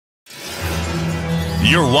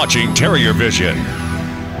You're watching Terrier Vision.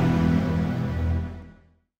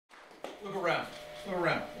 Look around. Look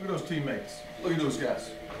around. Look at those teammates. Look at those guys.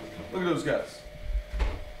 Look at those guys.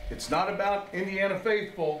 It's not about Indiana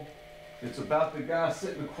faithful. It's about the guy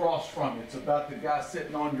sitting across from you. It's about the guy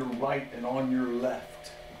sitting on your right and on your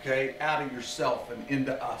left. Okay? Out of yourself and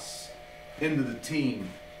into us. Into the team.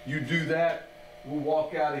 You do that, we'll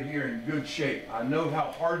walk out of here in good shape. I know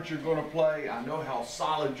how hard you're going to play. I know how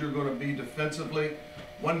solid you're going to be defensively.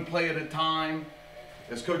 One play at a time.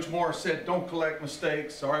 As Coach Morris said, don't collect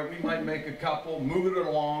mistakes. All right, we might make a couple, move it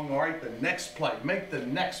along. All right, the next play, make the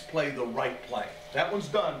next play the right play. That one's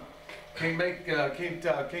done. Can't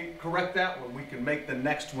correct that one. We can make the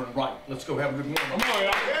next one right. Let's go have a good morning. Come on,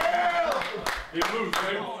 yeah! He moves,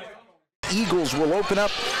 baby. Eagles will open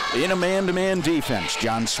up in a man-to-man defense.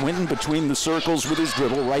 John Swinton between the circles with his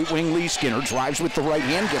dribble. Right wing Lee Skinner drives with the right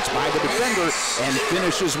hand, gets by the defender, and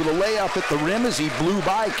finishes with a layup at the rim as he blew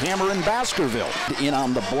by Cameron Baskerville. In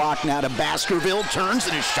on the block now to Baskerville, turns,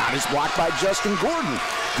 and his shot is blocked by Justin Gordon.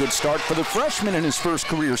 Good start for the freshman in his first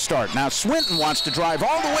career start. Now Swinton wants to drive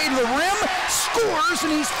all the way to the rim, scores,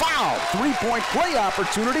 and he's fouled. Three-point play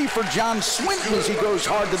opportunity for John Swinton as he goes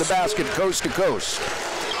hard to the basket coast to coast.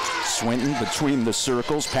 Swinton between the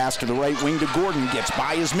circles, pass to the right wing to Gordon, gets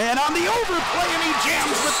by his man on the overplay, and he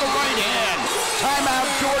jams with the right hand. Timeout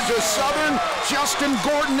Georgia Southern. Justin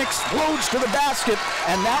Gordon explodes to the basket,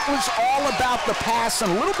 and that was all about the pass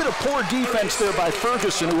and a little bit of poor defense there by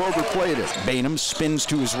Ferguson, who overplayed it. Bainham spins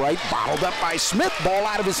to his right, bottled up by Smith, ball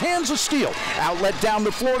out of his hands, a steal. Outlet down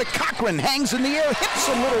the floor to Cochran, hangs in the air, hits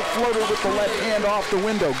a little floater with the left hand off the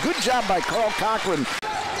window. Good job by Karl Cochran.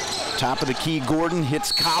 Top of the key, Gordon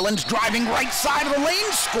hits Collins, driving right side of the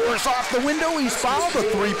lane, scores off the window. He's fouled. A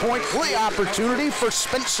three-point play opportunity for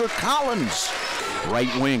Spencer Collins.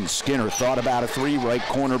 Right wing, Skinner thought about a three, right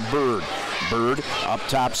corner, Bird. Bird, up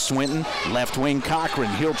top, Swinton, left wing, Cochran.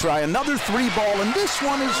 He'll try another three ball, and this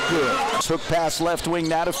one is good. Took pass left wing,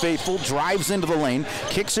 now to Faithful, drives into the lane,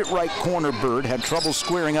 kicks it right corner, Bird. Had trouble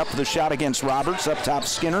squaring up for the shot against Roberts. Up top,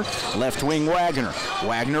 Skinner, left wing, Wagner.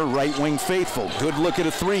 Wagner, right wing, Faithful. Good look at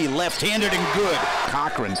a three, left-handed and good.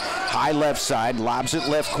 Cochran, high left side, lobs it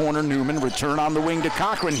left corner, Newman. Return on the wing to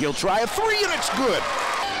Cochran. He'll try a three, and it's good.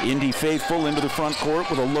 Indy Faithful into the front court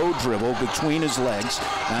with a low dribble between his legs.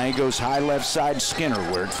 Now he goes high left side, Skinner.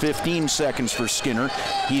 We're at 15 seconds for Skinner.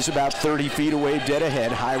 He's about 30 feet away, dead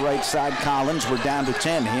ahead. High right side, Collins. We're down to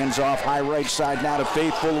 10. Hands off high right side now to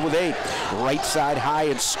Faithful with 8. Right side high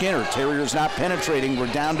at Skinner. Terriers not penetrating.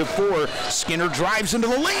 We're down to 4. Skinner drives into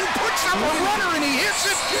the lane, puts up a runner, and he hits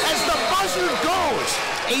it as the buzzer goes.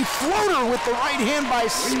 A floater with the right hand by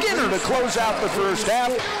Skinner to close out the first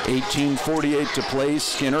half. 18:48 to play.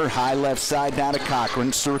 Skinner, high left side down to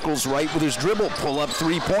Cochran. Circles right with his dribble. Pull up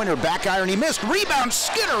three-pointer. Back iron, he missed. Rebound,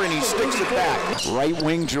 Skinner, and he sticks it back. Right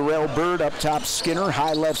wing, Jarrell Bird. Up top, Skinner.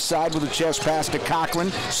 High left side with a chest pass to Cochran.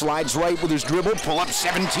 Slides right with his dribble. Pull up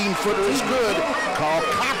 17-footer is good. Karl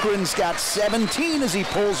Cochran's got 17 as he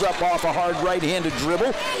pulls up off a hard right-handed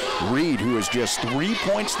dribble. Reed, who has just 3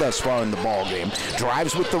 points thus far in the ballgame,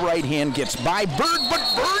 drives with the right hand, gets by Bird, but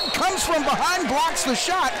Bird comes from behind, blocks the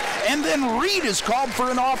shot, and then Reed is called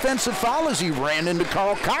for an offensive foul as he ran into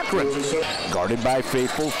Karl Cochran. Guarded by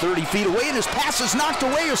Faithful, 30 feet away, and his pass is knocked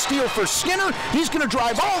away. A steal for Skinner. He's going to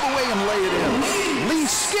drive all the way and lay it in. Lee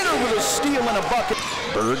Skinner with a steal and a bucket.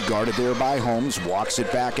 Bird guarded there by Holmes, walks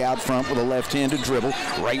it back out front with a left-handed dribble.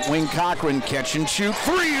 Right wing Cochran, catch and shoot.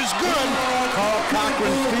 Three is good. Karl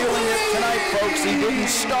Cochran feeling it tonight, folks. He didn't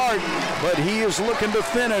start, but he is looking to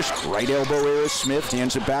finish. Right elbow Air Smith,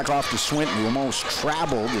 hands it back off to Swinton, who almost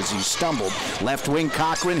traveled as he stumbled. Left wing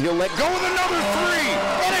Cochran, he'll let go with another three,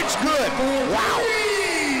 and it's good. Wow.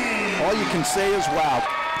 All you can say is wow.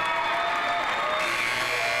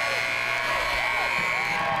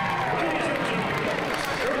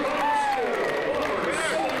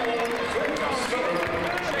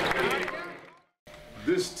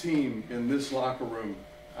 This team in this locker room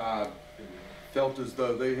felt as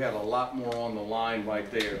though they had a lot more on the line right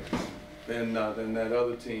there than that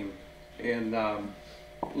other team. And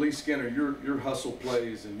Lee Skinner, your hustle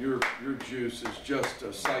plays and your juice is just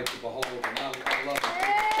a sight to behold, and I love it.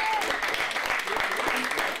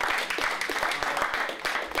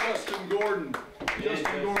 Justin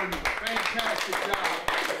Gordon, fantastic job.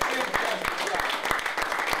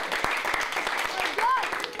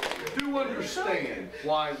 Do understand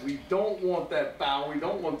why we don't want that foul. We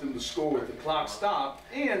don't want them to score with the clock stopped,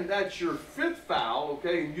 and that's your 5th foul,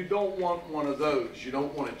 okay? And you don't want one of those. You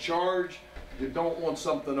don't want to charge. You don't want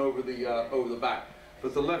something over the back.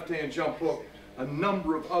 But the left-hand jump hook, a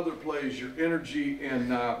number of other plays, your energy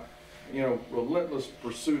and relentless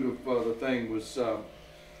pursuit of the thing was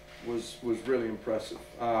really impressive.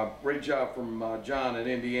 Great job from John in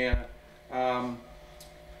Indiana.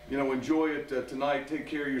 Enjoy it tonight. Take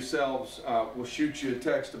care of yourselves. We'll shoot you a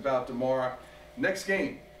text about tomorrow. Next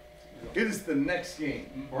game. It is the next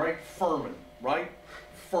game, right? Furman, right?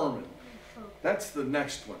 Furman. That's the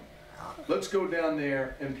next one. Let's go down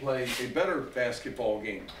there and play a better basketball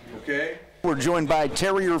game, okay? We're joined by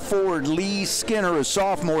Terrier forward Lee Skinner, a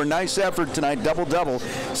sophomore. Nice effort tonight, double-double,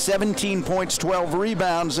 17 points, 12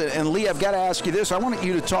 rebounds. And Lee, I've got to ask you this. I want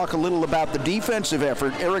you to talk a little about the defensive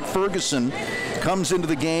effort. Eric Ferguson comes into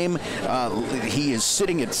the game. He is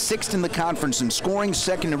sitting at 6th in the conference in scoring,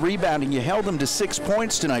 2nd in rebounding. You held him to 6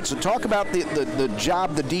 points tonight. So talk about the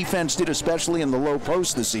job the defense did, especially in the low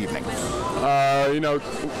post this evening.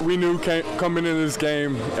 We knew coming into this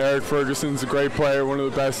game, Eric Ferguson's a great player, one of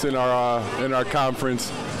the best in our conference.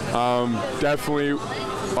 Definitely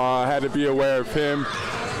had to be aware of him.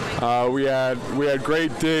 We had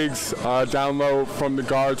great digs down low from the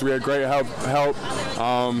guards. We had great help.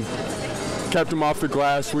 Kept him off the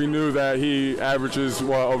glass. We knew that he averages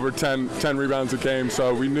over 10 rebounds a game,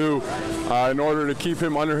 so we knew in order to keep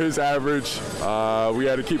him under his average, we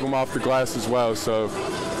had to keep him off the glass as well. So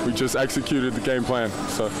we just executed the game plan.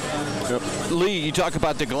 So, yep. Lee, you talk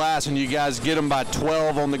about the glass, and you guys get them by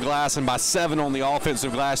 12 on the glass and by 7 on the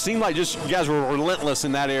offensive glass. Seemed like you guys were relentless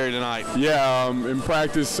in that area tonight. Yeah, in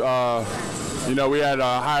practice, we had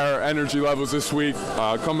higher energy levels this week.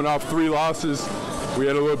 Coming off 3 losses, we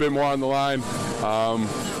had a little bit more on the line.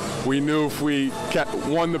 We knew if we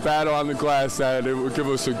won the battle on the glass that it would give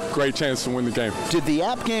us a great chance to win the game. Did the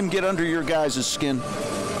app game get under your guys' skin?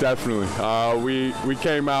 Definitely. We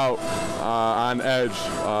came out on edge,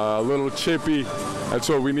 a little chippy. That's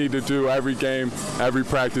what we need to do every game, every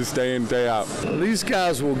practice, day in, day out. These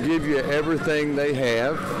guys will give you everything they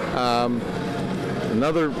have.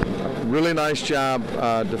 Another really nice job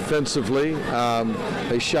defensively.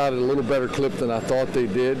 They shot at a little better clip than I thought they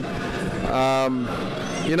did.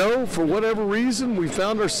 For whatever reason, we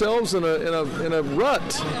found ourselves in a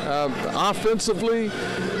rut. Offensively,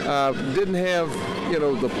 didn't have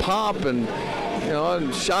the pop and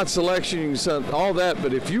shot selection, all that.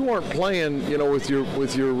 But if you weren't playing, with your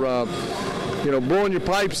blowing your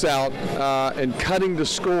pipes out and cutting the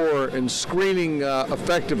score and screening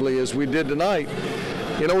effectively as we did tonight,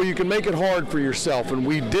 you can make it hard for yourself, and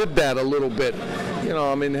we did that a little bit.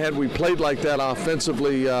 Had we played like that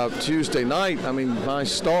offensively Tuesday night, my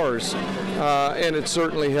stars. And it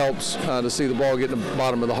certainly helps to see the ball get in the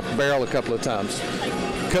bottom of the barrel a couple of times.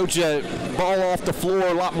 Coach, ball off the floor,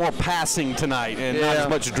 a lot more passing tonight and not as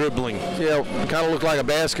much dribbling. Yeah, kind of looked like a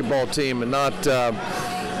basketball team and not,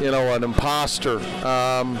 an imposter.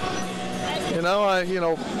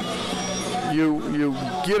 You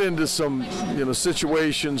get into some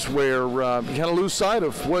situations where you kind of lose sight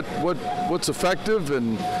of what's effective,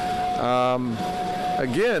 and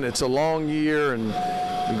again, it's a long year, and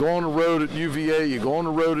you go on the road at UVA, you go on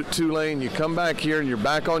the road at Tulane, you come back here and you're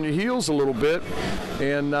back on your heels a little bit,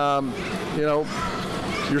 and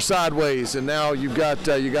you're sideways, and now you got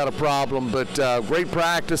a problem. But great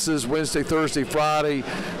practices Wednesday, Thursday, Friday,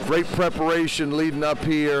 great preparation leading up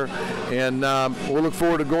here, and we'll look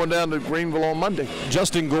forward to going down to Greenville on Monday.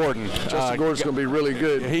 Justin Gordon's going to be really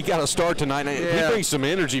good. He got a start tonight. Yeah. He brings some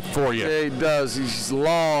energy for you. Yeah, he does. He's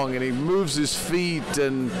long and he moves his feet,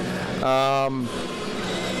 and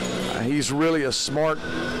he's really a smart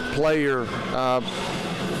player.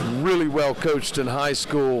 Really well coached in high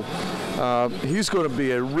school. He's going to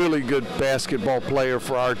be a really good basketball player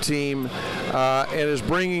for our team, and is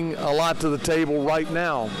bringing a lot to the table right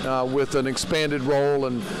now with an expanded role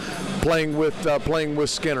and playing with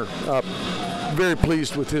Skinner. Very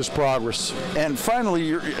pleased with his progress. And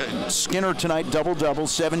finally, Skinner tonight, double-double,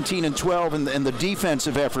 17 and 12, and the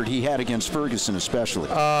defensive effort he had against Ferguson especially.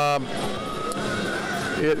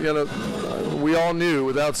 We all knew,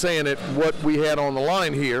 without saying it, what we had on the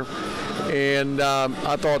line here. And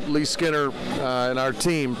I thought Lee Skinner and our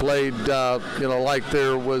team played, like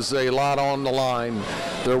there was a lot on the line.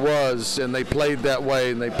 There was, and they played that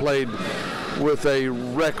way, and they played with a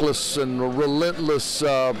reckless and relentless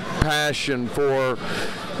passion for,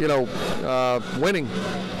 winning.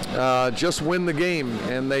 Just win the game,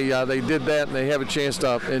 and they did that, and they have a chance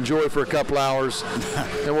to enjoy for a couple hours,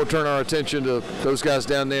 and we'll turn our attention to those guys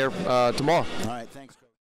down there tomorrow. All right, thanks.